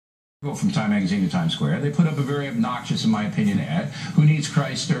Go from Time Magazine to Times Square. They put up a very obnoxious, in my opinion, ad. Who needs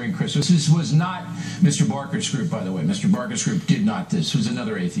Christ during Christmas? This was not Mr. Barker's group, by the way. Mr. Barker's group did not this. This was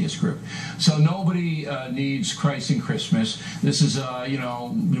another atheist group. So nobody needs Christ in Christmas. This is, you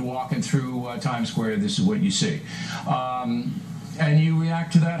know, you're walking through Times Square, this is what you see. And you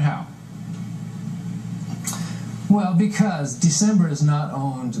react to that how? Well, because December is not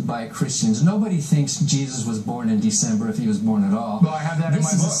owned by Christians. Nobody thinks Jesus was born in December if he was born at all. Well, I have that in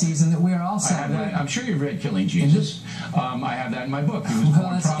my book. This is a season that we are all celebrating. I'm sure you've read Killing Jesus. I have that in my book. He was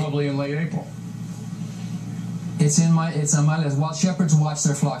born probably in late April. It's on my list. Well, shepherds watch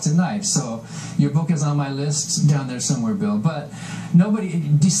their flocks at night. So your book is on my list down there somewhere, Bill. But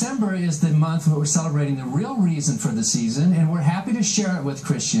December is the month where we're celebrating the real reason for the season, and we're happy to share it with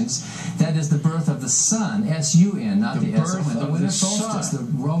Christians. That is the birth of the sun, S-U-N, not the S-O-N. The winter solstice, the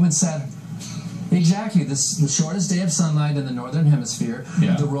Roman Saturn. Exactly, the shortest day of sunlight in the northern hemisphere.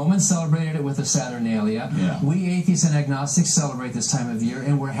 Yeah. The Romans celebrated it with the Saturnalia. Yeah. We atheists and agnostics celebrate this time of year,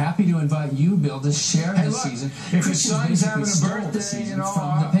 and we're happy to invite you, Bill, to share this season. If the sun's having a birthday, you know,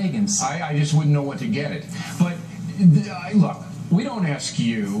 from the pagans. I just wouldn't know what to get it. But look, we don't ask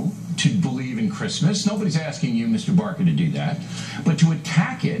you to believe in Christmas. Nobody's asking you, Mr. Barker, to do that. But to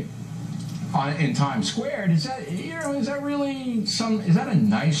attack it in Times Square, is that a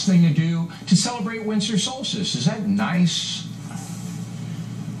nice thing to do to celebrate winter solstice? Is that nice?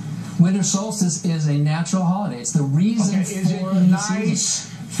 Winter solstice is a natural holiday. It's the reason for is it nice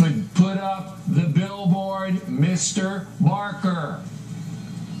to put up the billboard, Mr. Barker?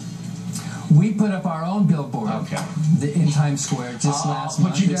 We put up our own billboard in Times Square just last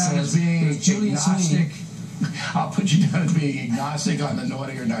month. I'll put you down as being agnostic. I'll put you down as being agnostic on the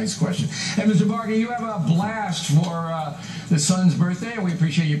naughty or nice question. And Mr. Barker, you have a blast for the son's birthday, and we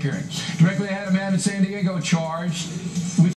appreciate you appearing. Directly ahead, a man in San Diego charged with